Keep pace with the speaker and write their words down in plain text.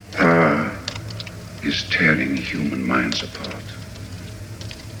is tearing human minds apart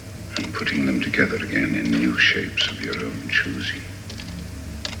and putting them together again in new shapes of your own choosing.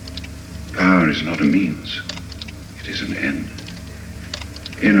 Power is not a means, it is an end.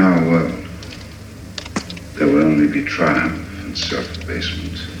 In our world, there will only be triumph and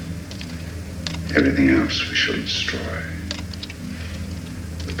self-abasement. Everything else we shall destroy.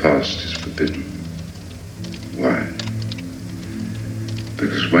 The past is forbidden. Why?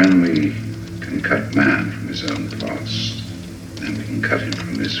 Because when we can cut man from his own past, then we can cut him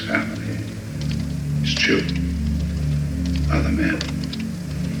from his family, his children, other men.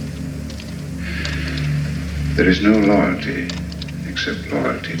 There is no loyalty except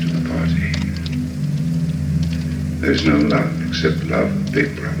loyalty to the party. There is no love except love of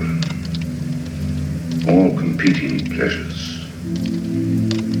Big Brother. All competing pleasures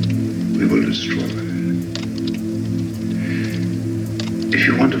we will destroy. If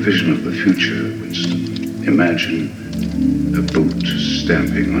you want a vision of the future, Winston, imagine a boot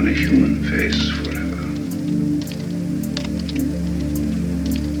stamping on a human face forever.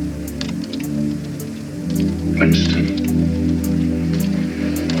 Winston,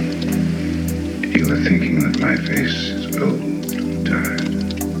 you are thinking that my face is old and tired.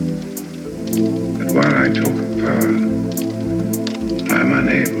 That while I talk of power, I am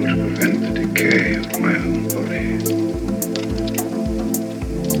unable to prevent the decay of my own body.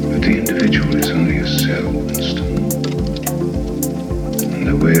 But the individual is only a cell, Winston. And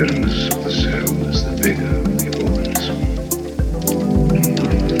the awareness of the cell is the vigor of the organism.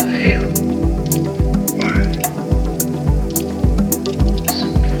 Fail. Why? It's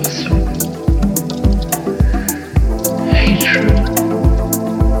impossible. Hatred.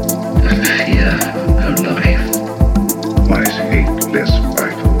 The fear of life. Why is hate less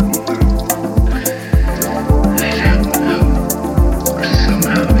vital than love? I don't know.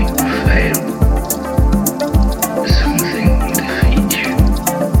 Somehow it will fail. Something will defeat you.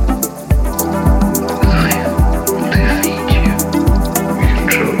 Life will defeat you. We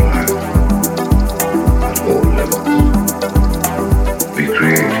control life at all levels. We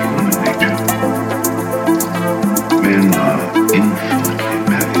create human nature. Men are infinitely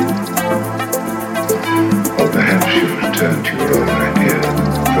married. Or perhaps you return to your own idea that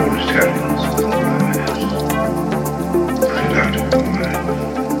proletarians are liars. Put it out of your mind.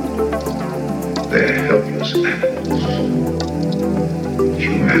 They're helpless animals.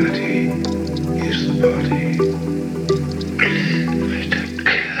 Humanity is the party. I don't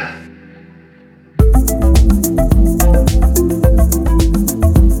care.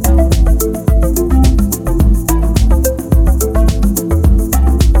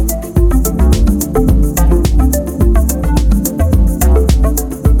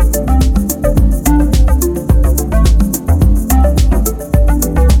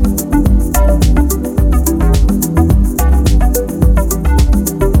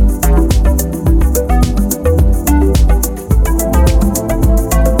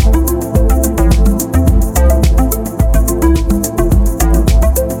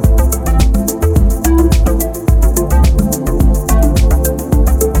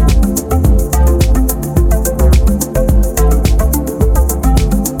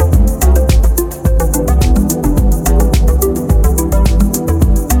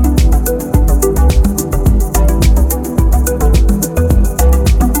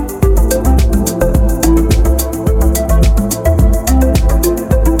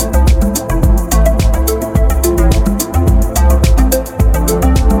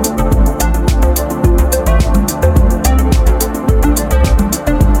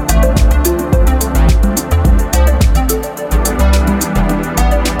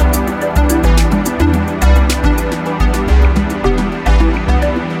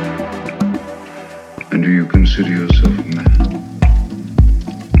 And do you consider yourself a man?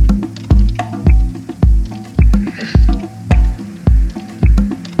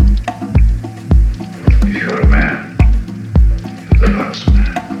 If you're a man, you're the last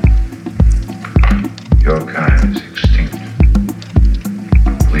man. Your kind is extinct.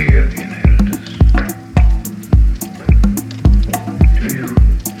 We are the inheritors. Do you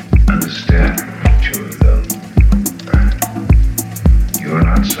understand that you're alone? You're an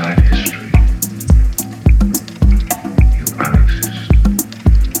outside history. You unexist.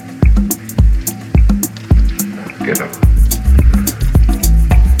 Get up.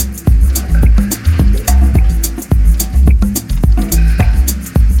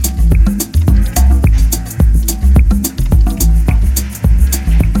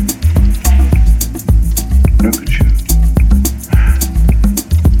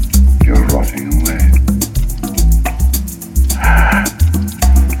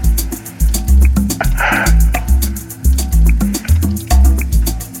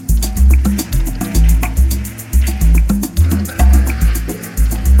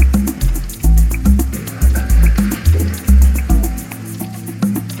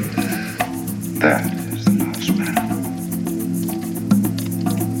 That is the last man.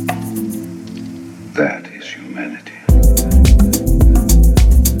 That is humanity.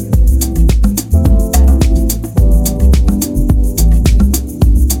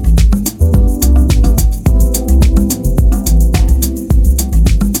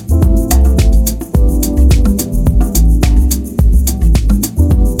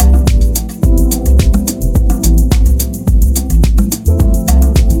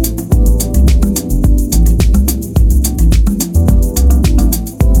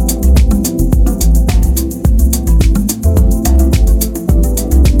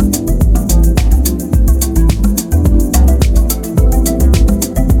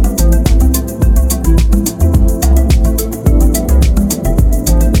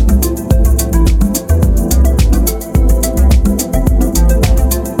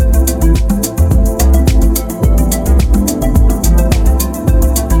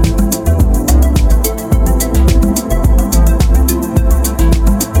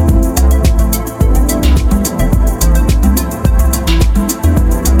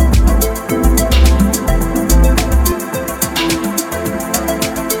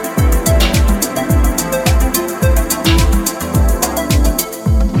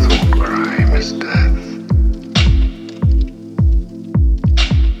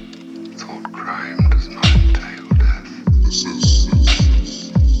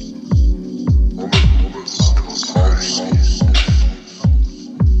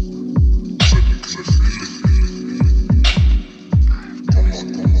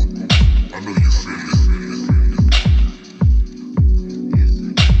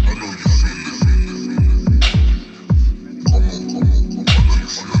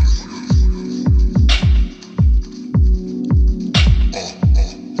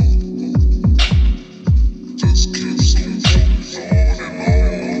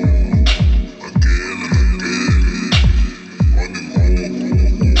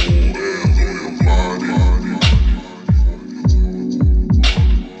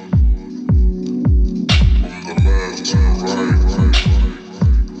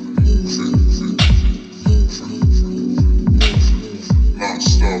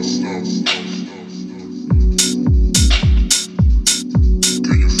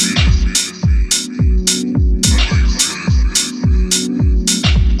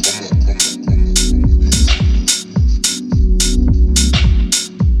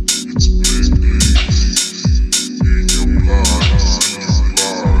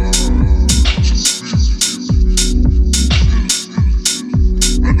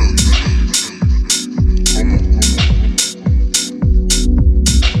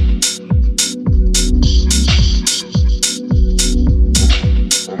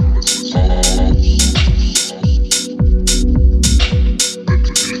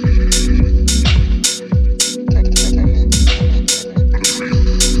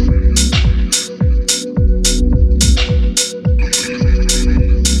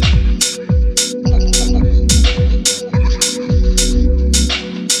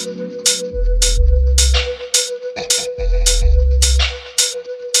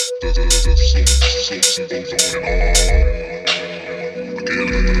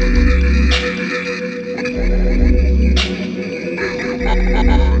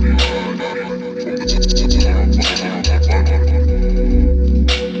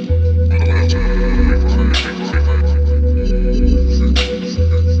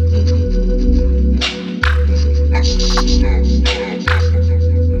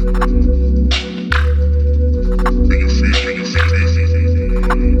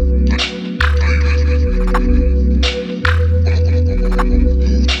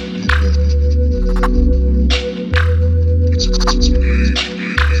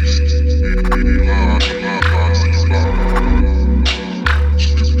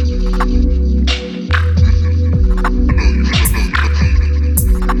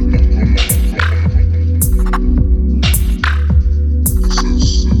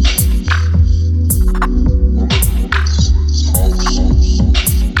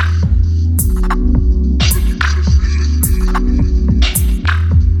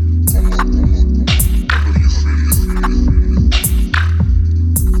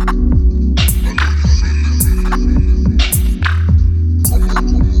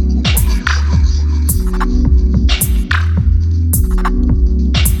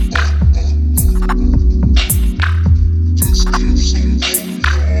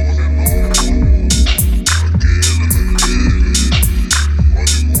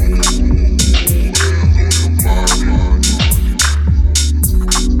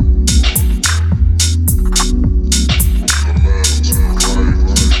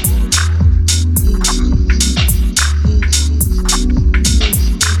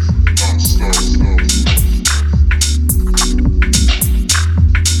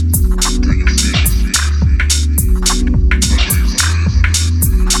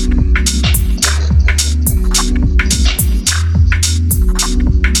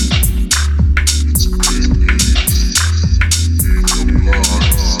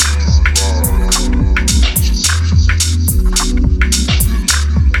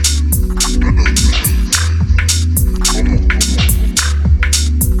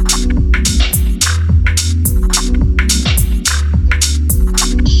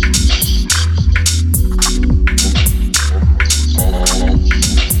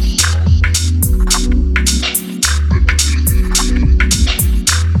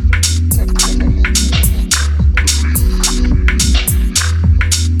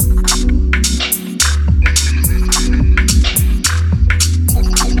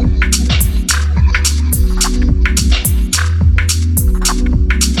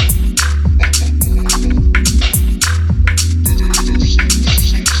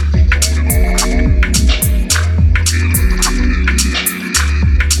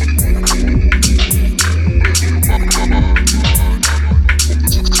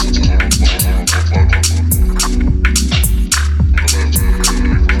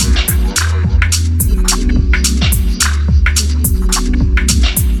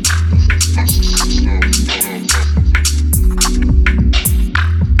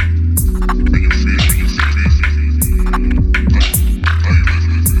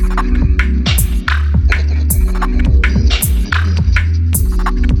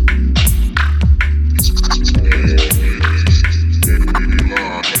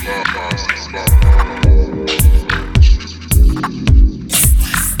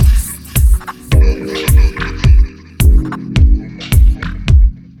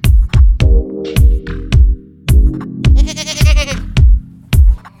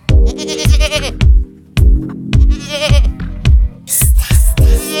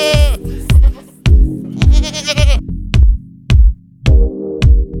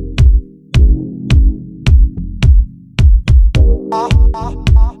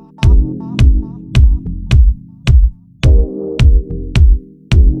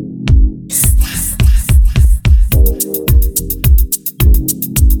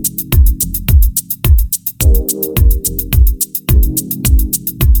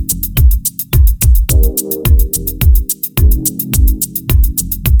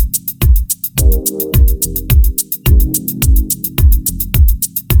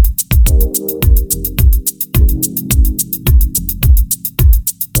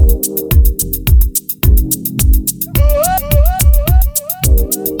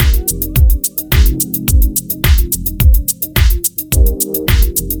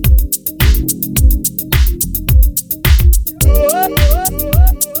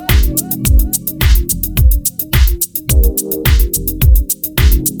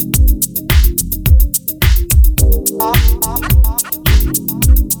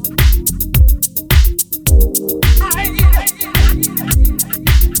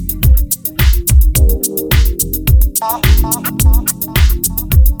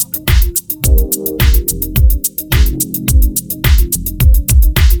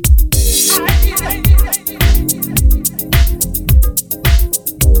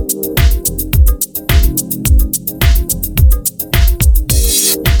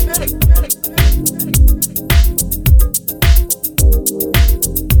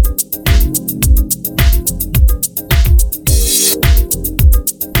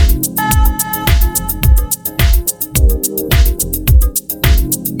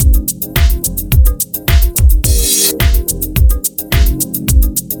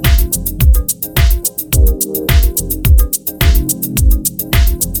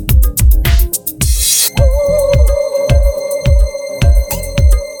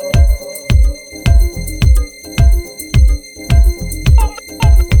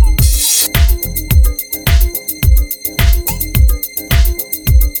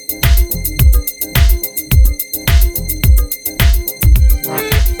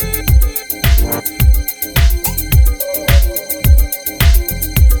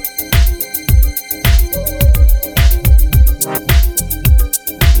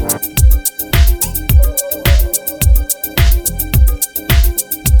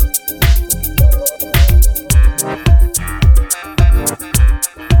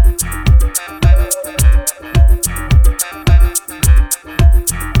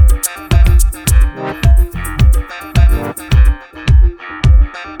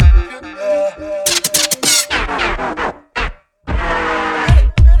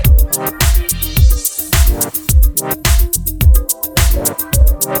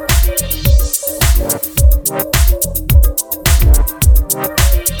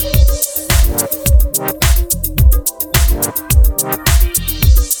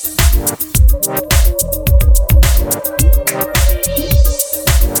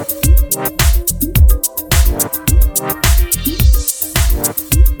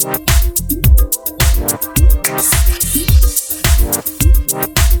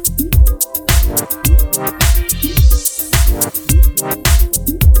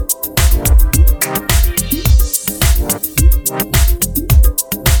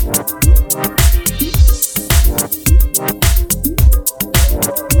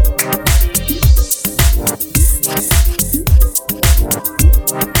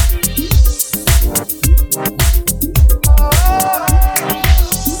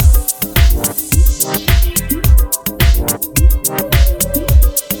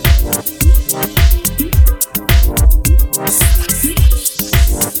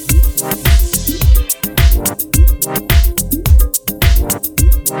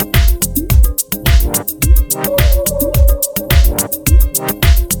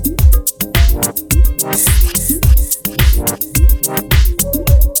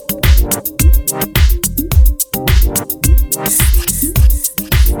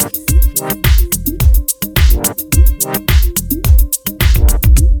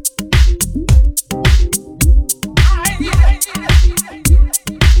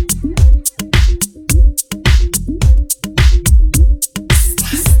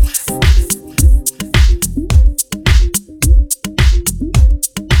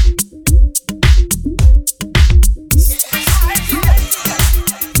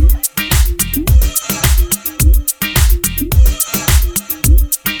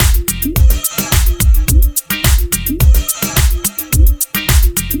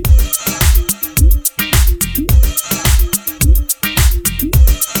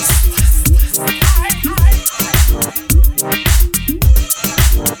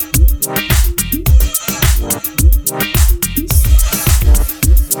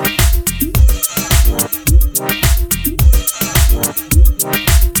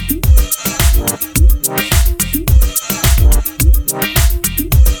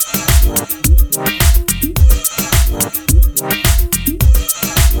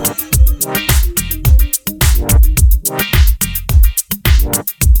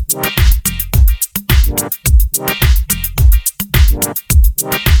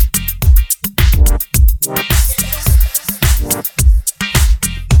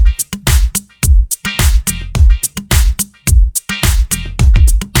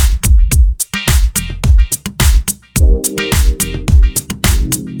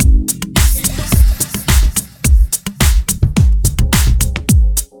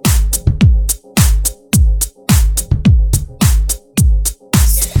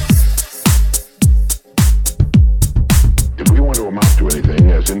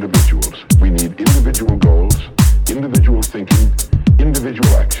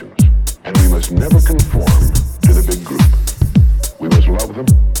 must never conform to the big group. We must love them,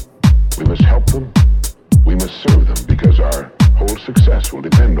 we must help them, we must serve them, because our whole success will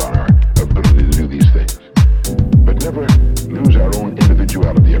depend on our ability to do these things. But never lose our own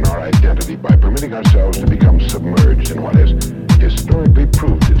individuality and our identity by permitting ourselves to become submerged in what has historically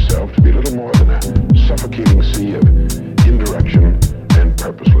proved itself to be little more than a suffocating sea of indirection and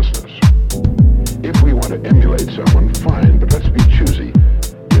purposelessness. If we want to emulate someone, fine, but let's be choosy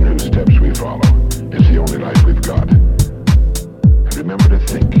in whose steps we follow. It's the only life we've got. And remember to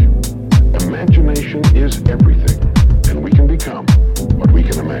think. Imagination is everything, and we can become what we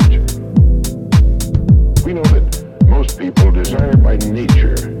can imagine. We know that most people desire by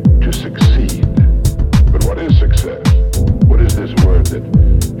nature to succeed. But what is success? What is this word that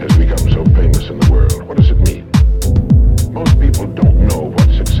has become so famous in the world? What does it mean? Most people don't know what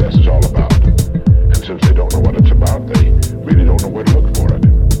success is all about. And since they don't know what it's about, they really don't know where to look for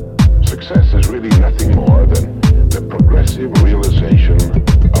it. Success is really nothing more than the progressive realization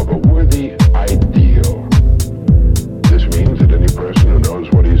of a worthy ideal. This means that any person who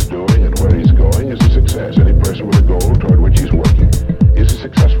knows what he's doing and where he's going is a success. Any person with a goal toward which he's working is a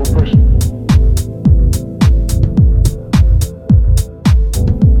successful person.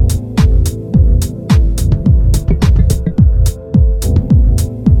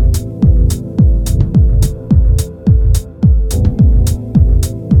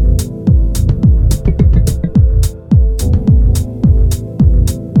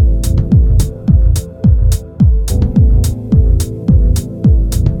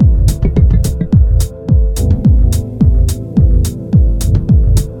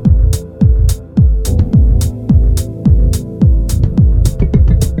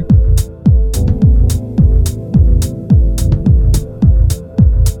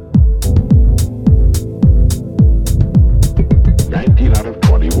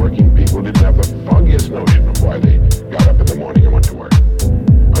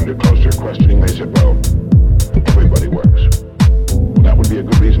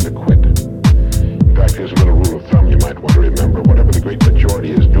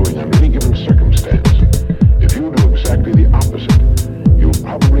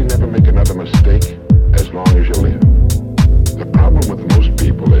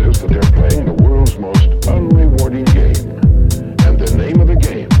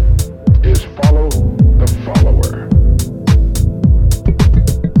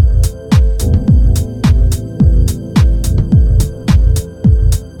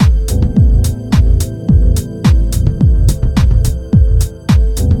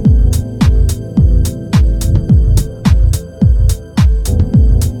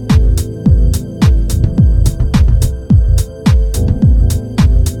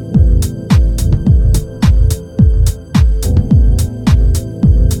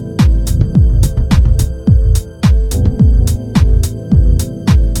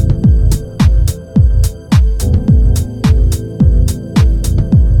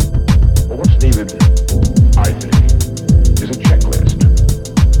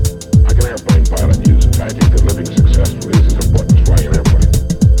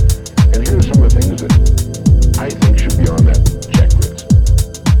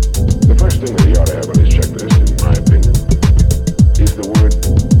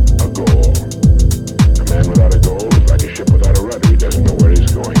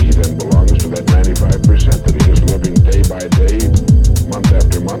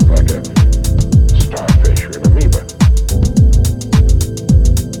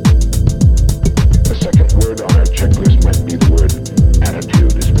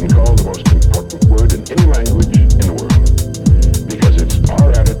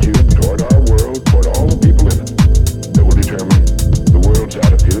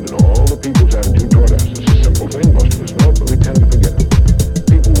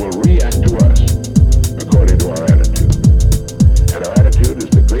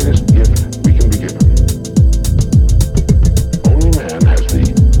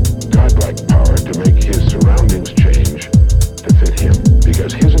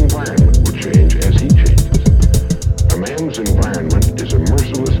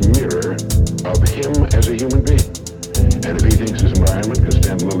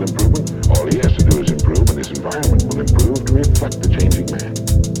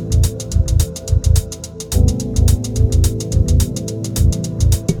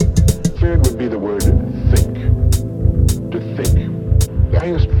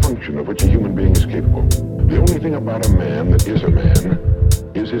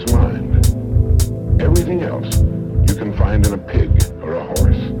 Everything else you can find in a pig or a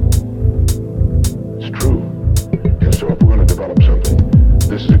horse. It's true. And so if we're going to develop something,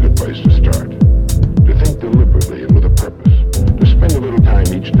 this is a good place to start.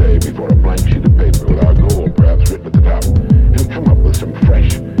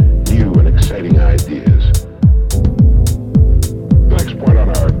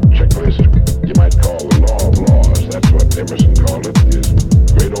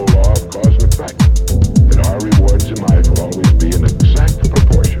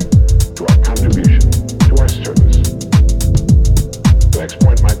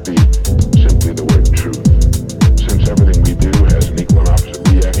 might be simply the word truth. Since everything we do has an equal and opposite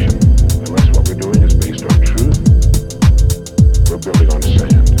reaction, unless what we're doing is based on truth, we're building on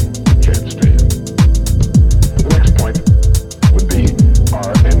sand. It can't stand. The next point would be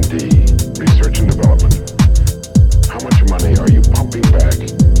R&D, research and development. How much money are you pumping back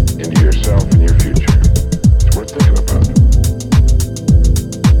into yourself and your future? It's worth thinking about.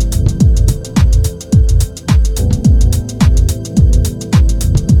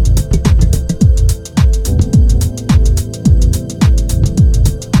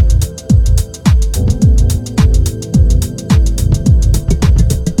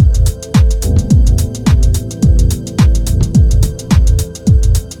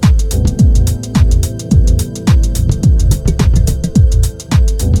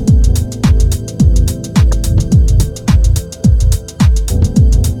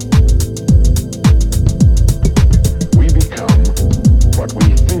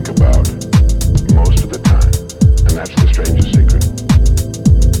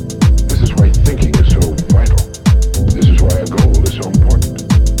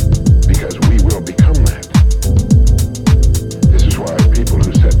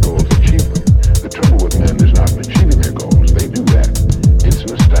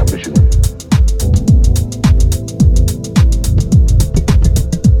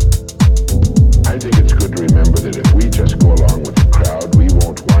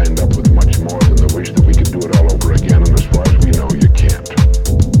 As far as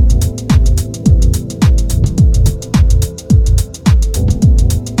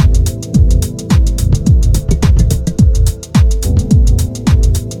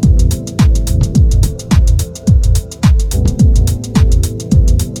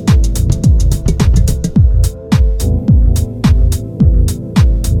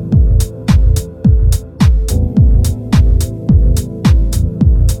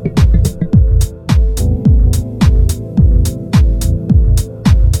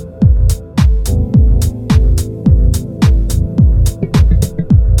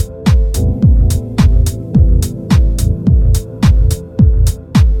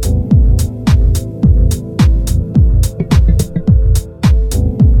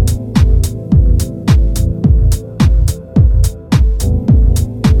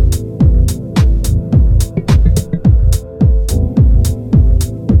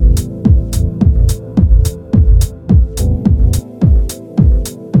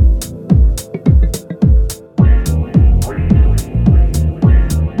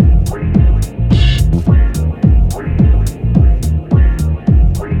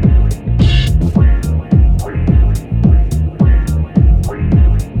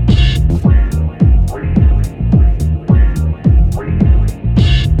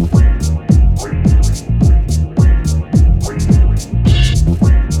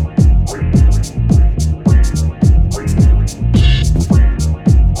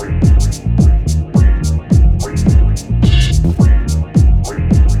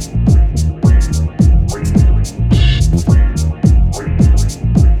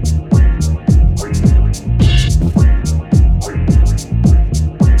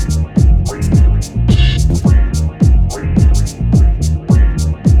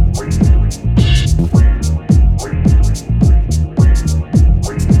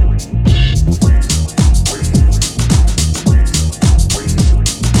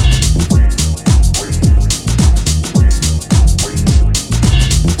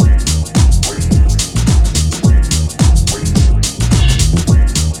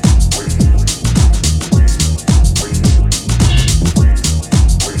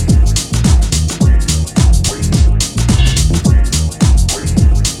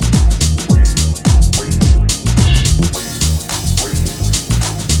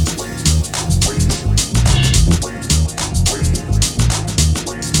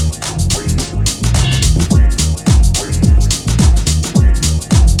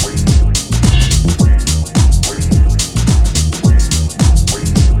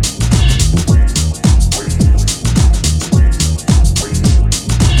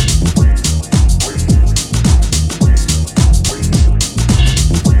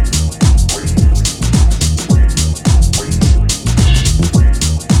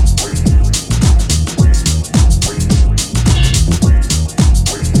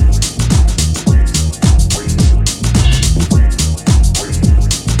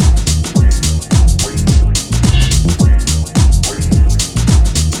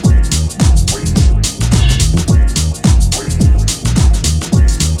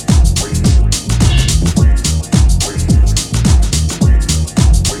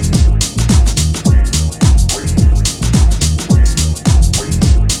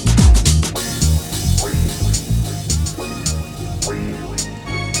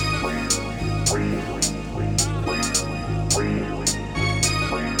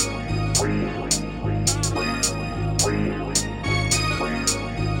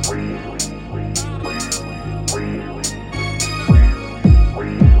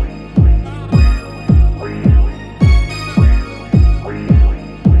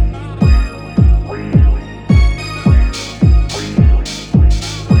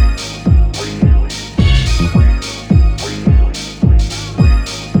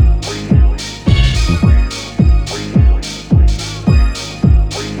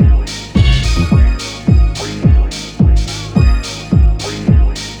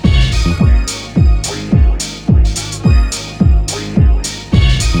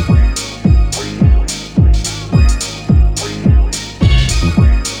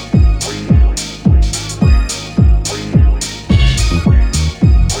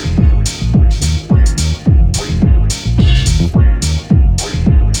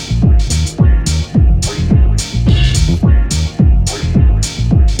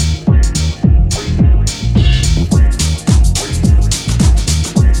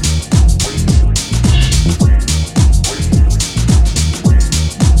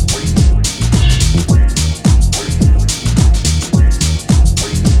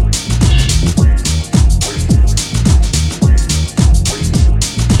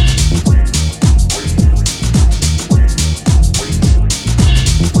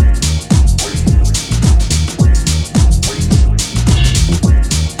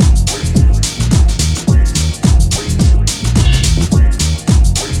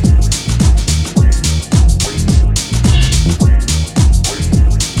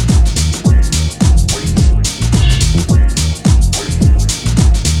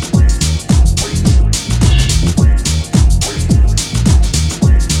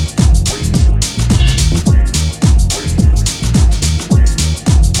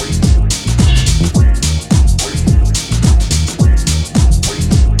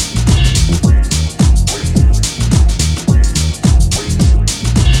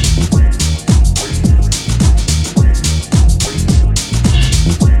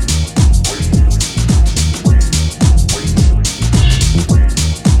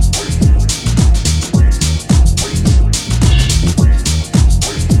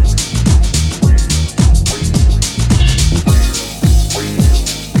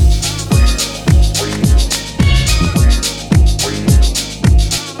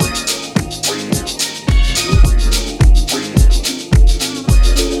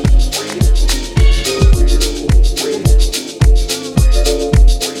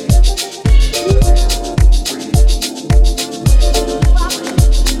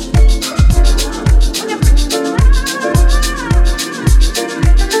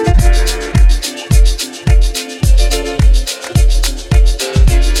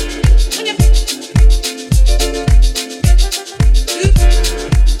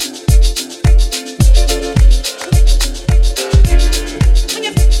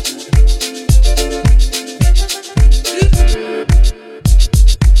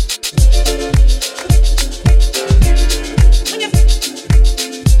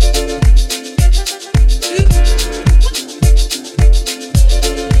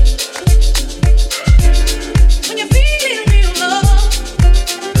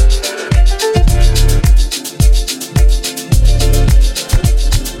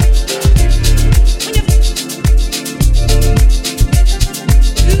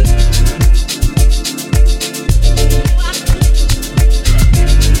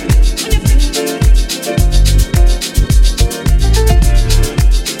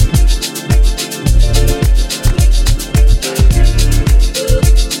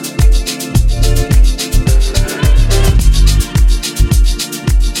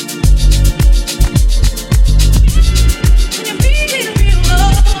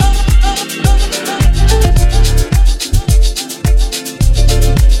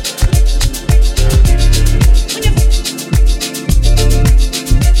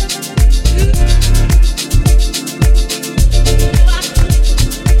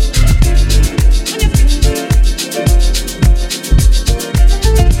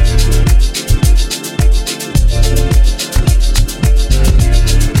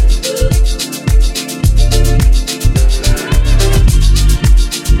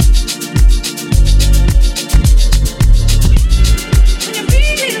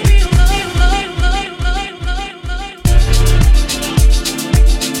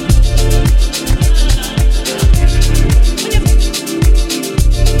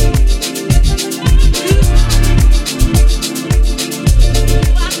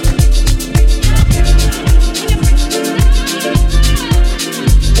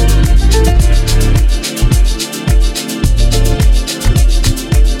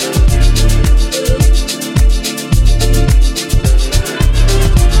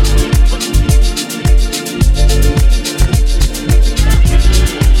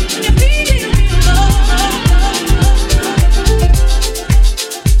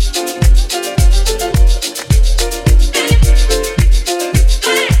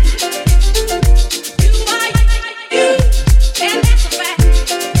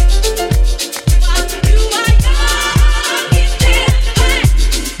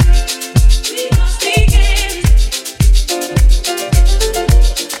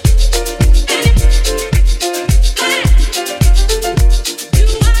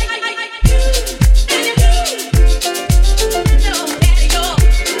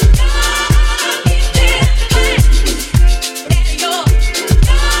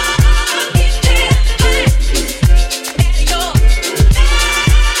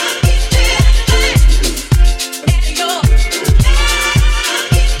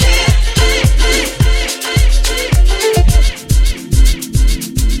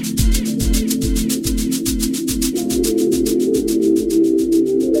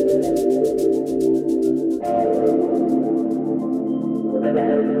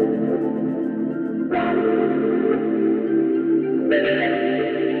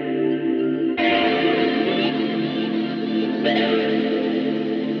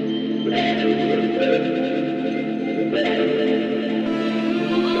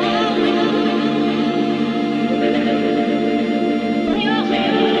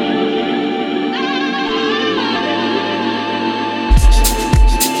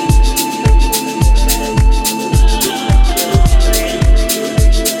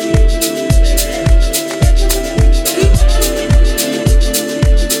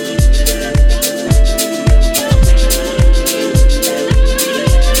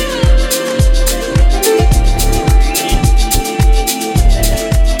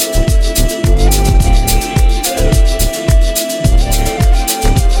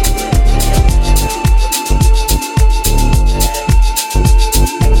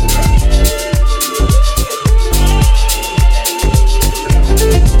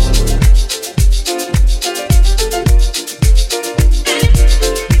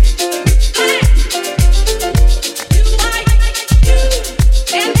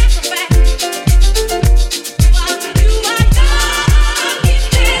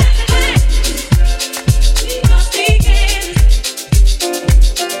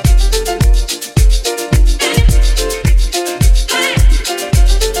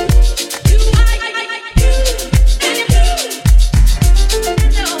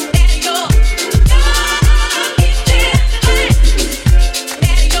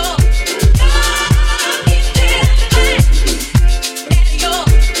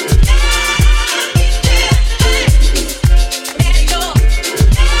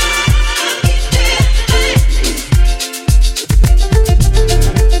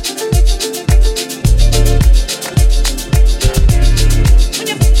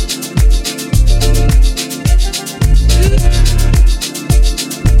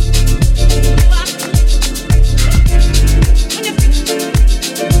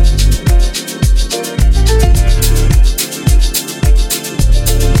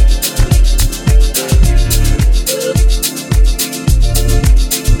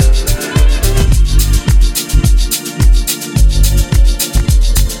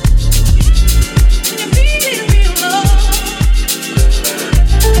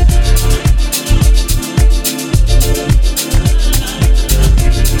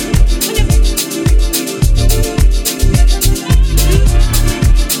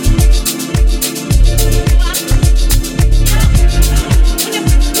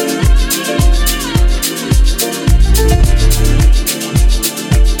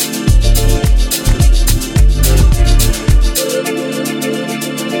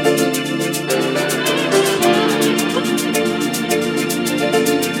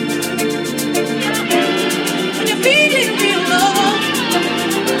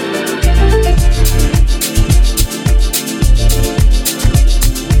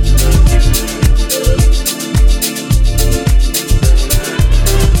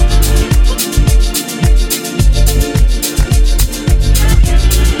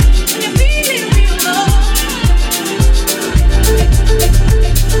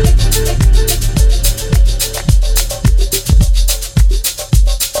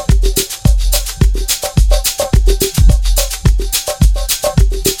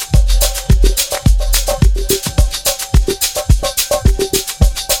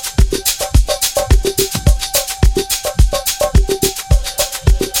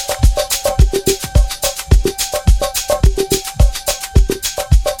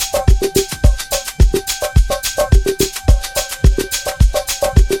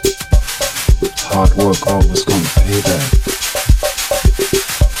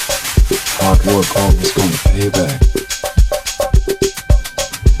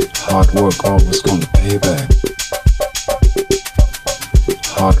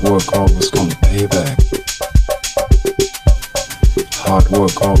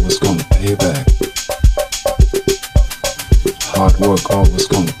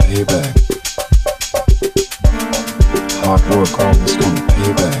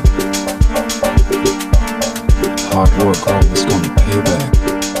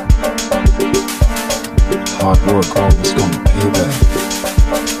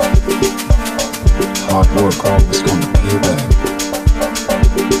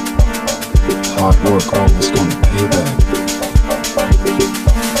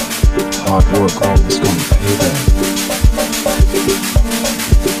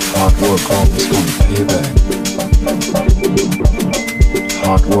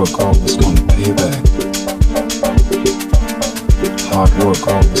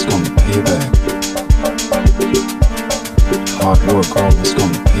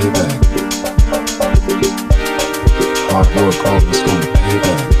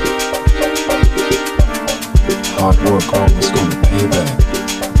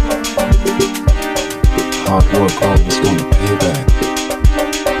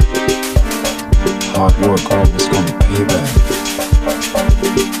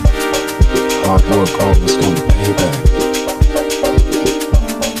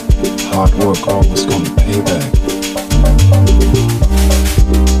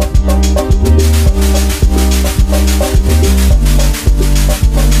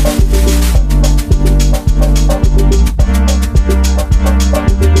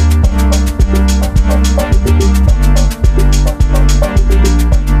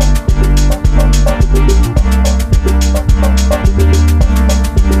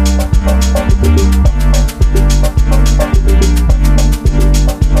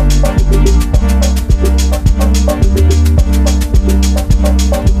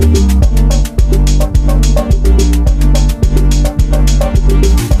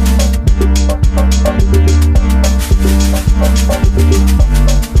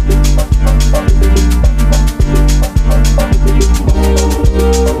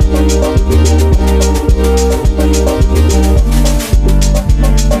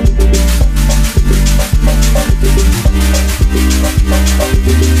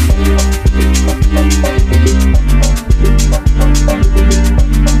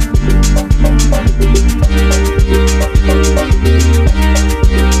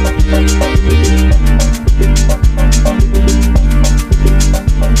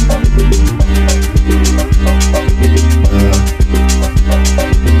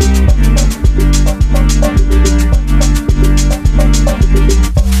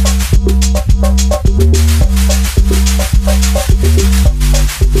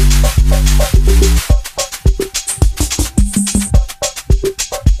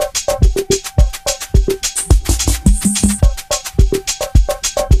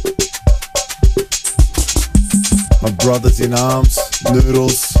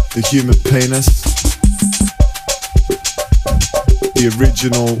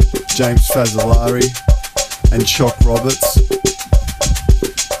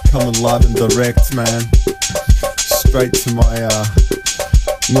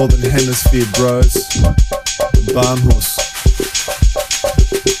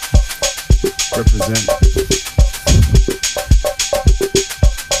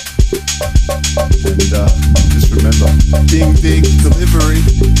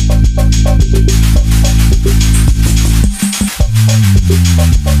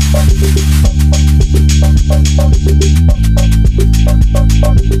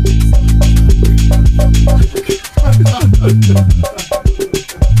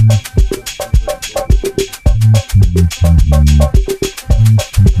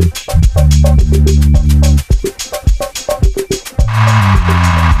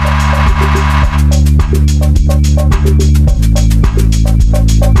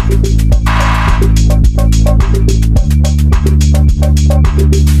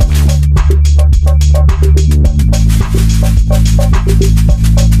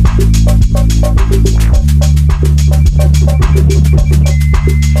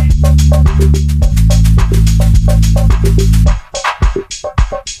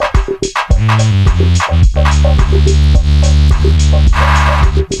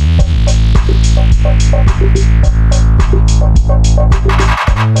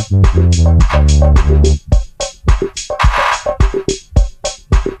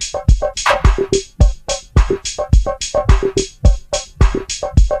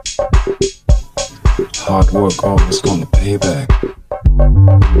Hard work always gonna pay back.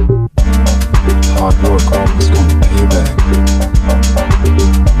 Hard work always gonna pay back.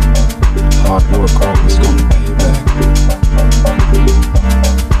 Hard work always gonna pay back.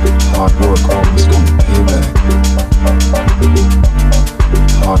 Hard work always gonna pay back.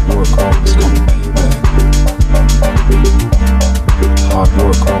 Hard work always gonna pay back. Hard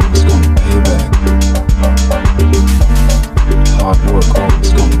work always gonna pay back. Hard work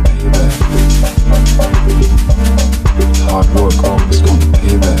always gonna pay back. Hard work always gonna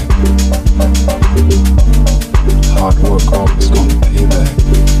pay back. Hard work always gonna pay back.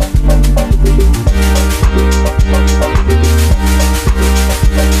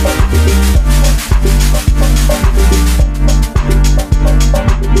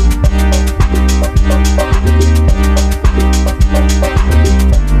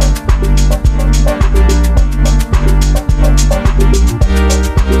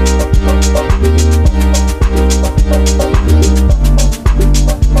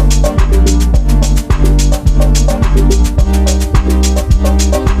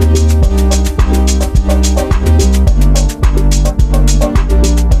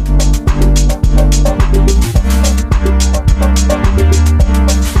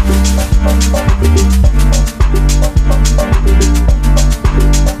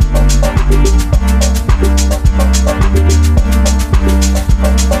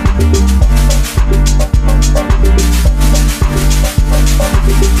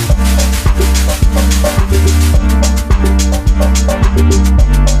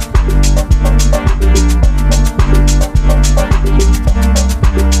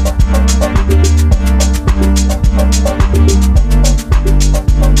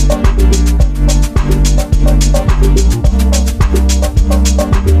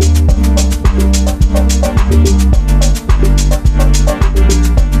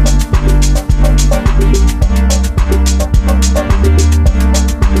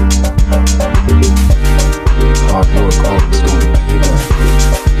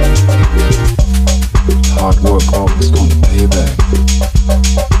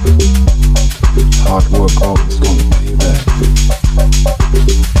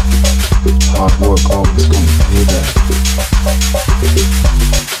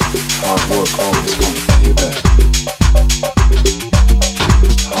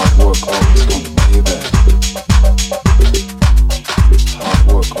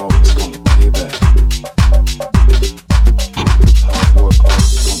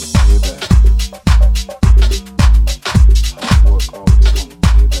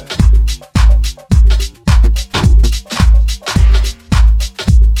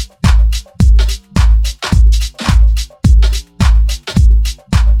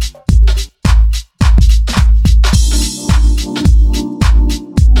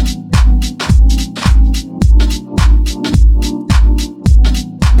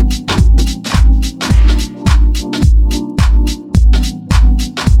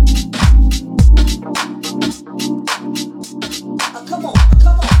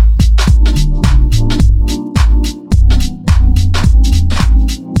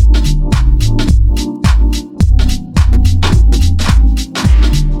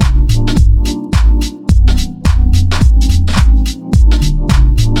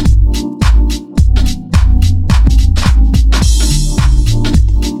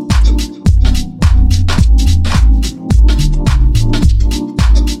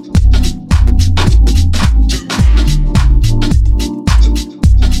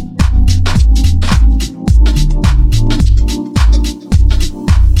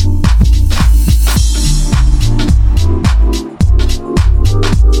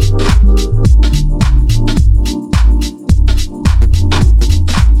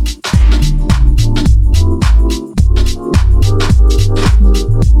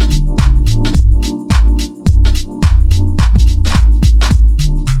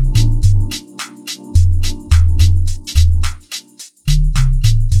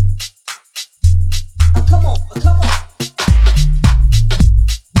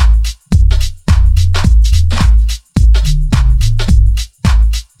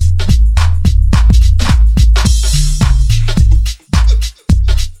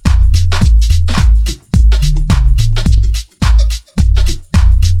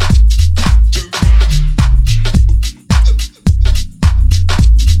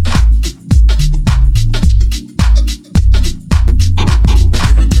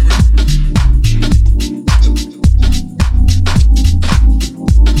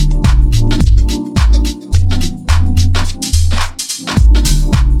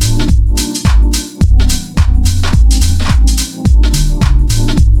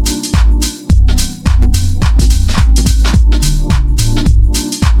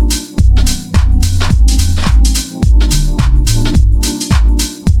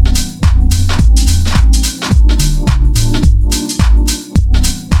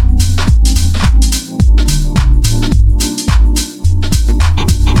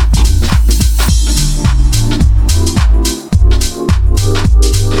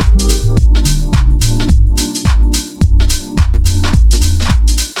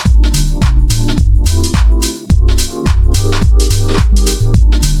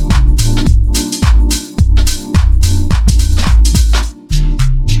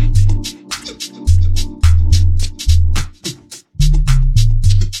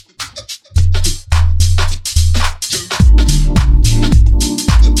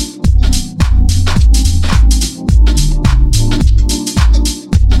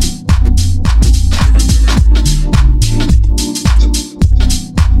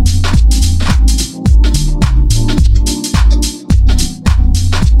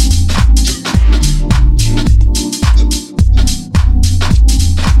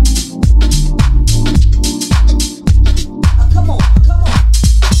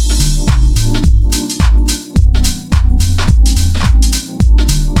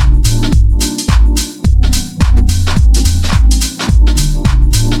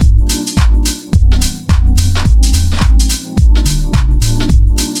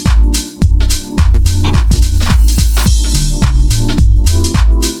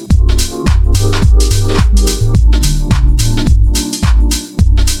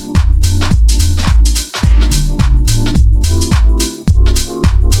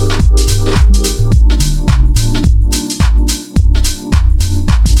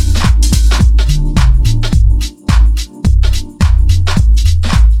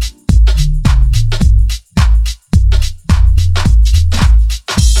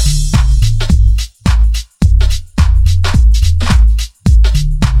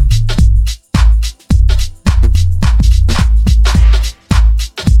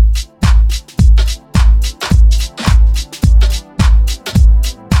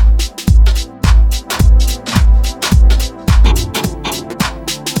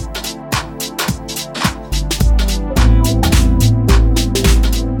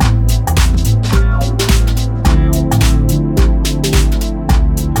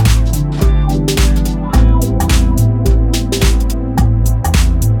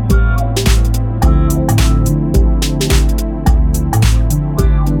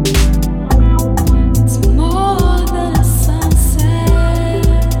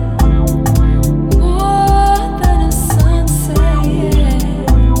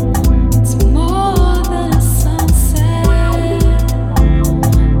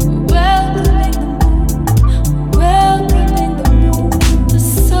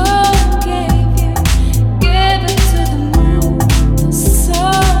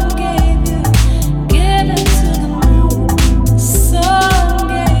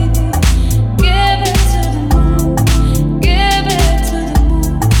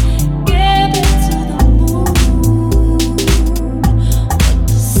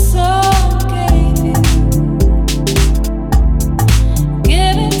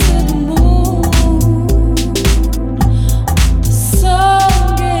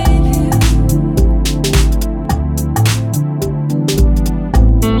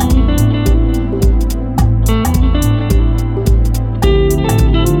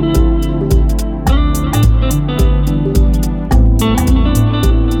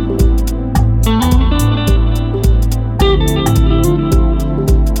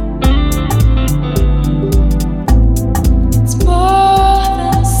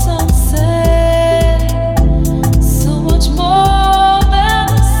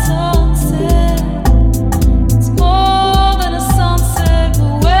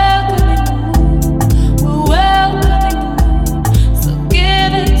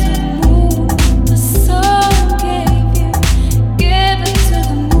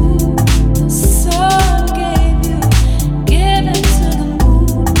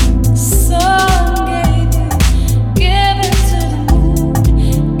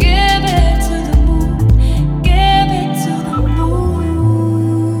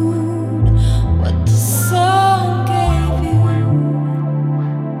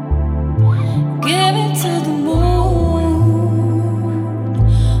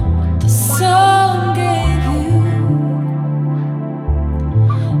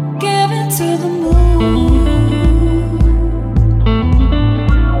 to the moon.